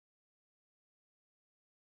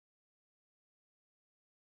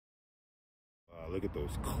Look at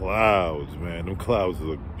those clouds, man. Them clouds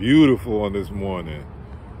look beautiful on this morning.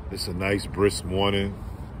 It's a nice brisk morning.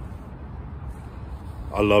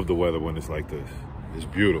 I love the weather when it's like this. It's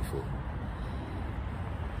beautiful.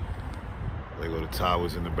 There go the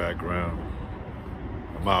towers in the background.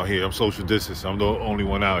 I'm out here. I'm social distance. I'm the only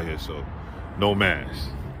one out here, so no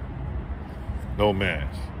mask. No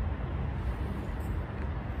mask.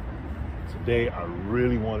 Today, I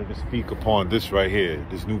really wanted to speak upon this right here,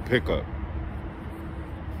 this new pickup.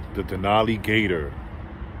 The Denali Gator.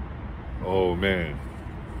 Oh, man.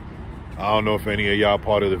 I don't know if any of y'all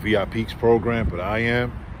part of the VIPs program, but I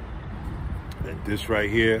am. And this right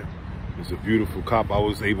here is a beautiful cop. I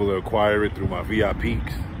was able to acquire it through my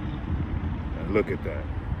VIPs. And look at that.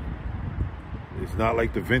 It's not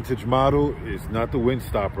like the vintage model. It's not the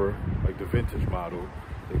windstopper like the vintage model.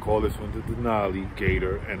 They call this one the Denali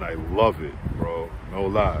Gator, and I love it, bro. No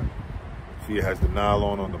lie. See, it has the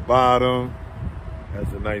nylon on the bottom.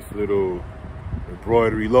 Has a nice little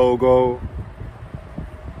embroidery logo.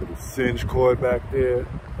 Little cinch cord back there.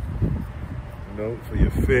 You know, for your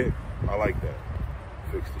fit. I like that.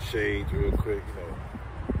 Fix the shades real quick, you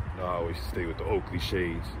know. I always stay with the Oakley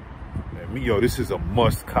shades. And yo, this is a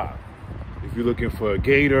must cop. If you're looking for a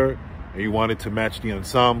Gator and you want it to match the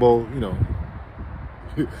ensemble, you know,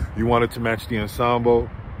 you want it to match the ensemble,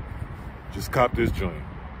 just cop this joint.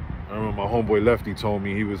 I remember my homeboy Lefty told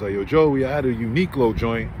me, he was like, yo, Joey, I had a unique low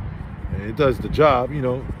joint and it does the job, you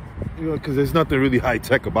know, because there's nothing really high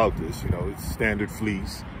tech about this, you know, it's standard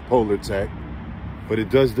fleece, Polar Tech, but it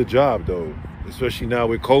does the job though, especially now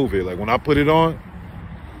with COVID. Like when I put it on,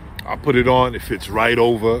 it fits right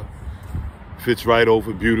over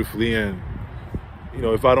beautifully. And you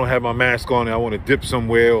know, if I don't have my mask on and I want to dip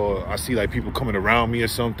somewhere, or I see like people coming around me or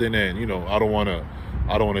something, and you know, I don't want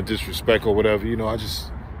to disrespect or whatever, you know, I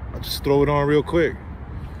just throw it on real quick.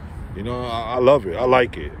 You know, I love it. I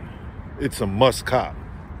like it. It's a must cop.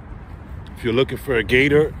 If you're looking for a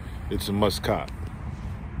Gator, it's a must cop.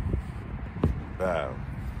 Wow.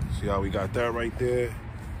 See how we got that right there?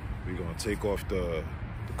 We're gonna take off the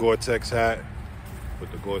Gore-Tex hat.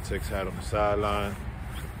 Put the Gore-Tex hat on the sideline.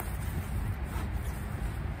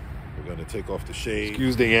 We're gonna take off the shade.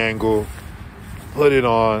 Excuse the angle. Put it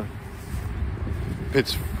on.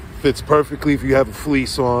 Fits perfectly if you have a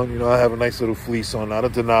fleece on. You know, I have a nice little fleece on, not a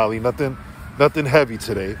Denali, nothing heavy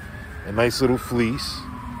today. A nice little fleece.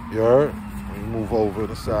 You heard? We move over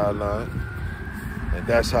the sideline. And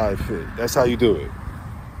that's how it fit. That's how you do it.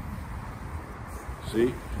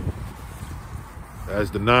 See?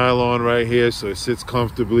 That's the nylon right here, so it sits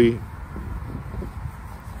comfortably.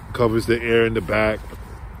 Covers the air in the back.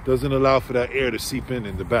 Doesn't allow for that air to seep in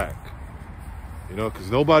the back. You know,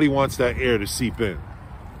 because nobody wants that air to seep in.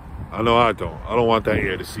 I know I don't. I don't want that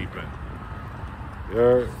air to seep in.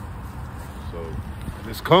 Yeah. So, and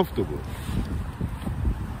it's comfortable.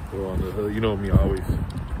 Throw on the hood. You know me, I always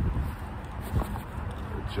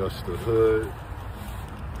adjust the hood.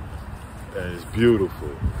 And it's beautiful.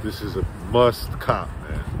 This is a must cop,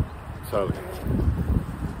 man. I'm telling you.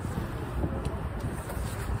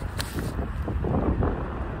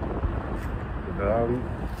 Denali.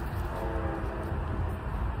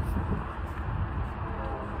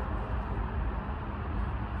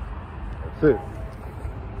 That's it.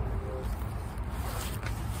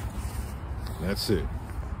 That's it.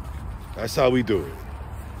 That's how we do it.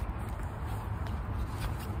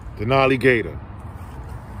 Denali Gator.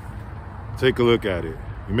 Take a look at it.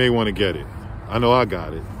 You may want to get it. I know I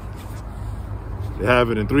got it. They have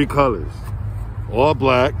it in 3 colors. All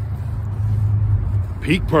black,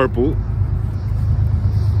 peak purple,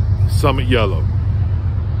 summit yellow.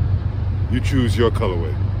 You choose your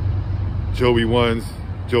colorway. Joey Ones,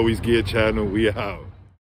 Joey's Gear Channel, we out.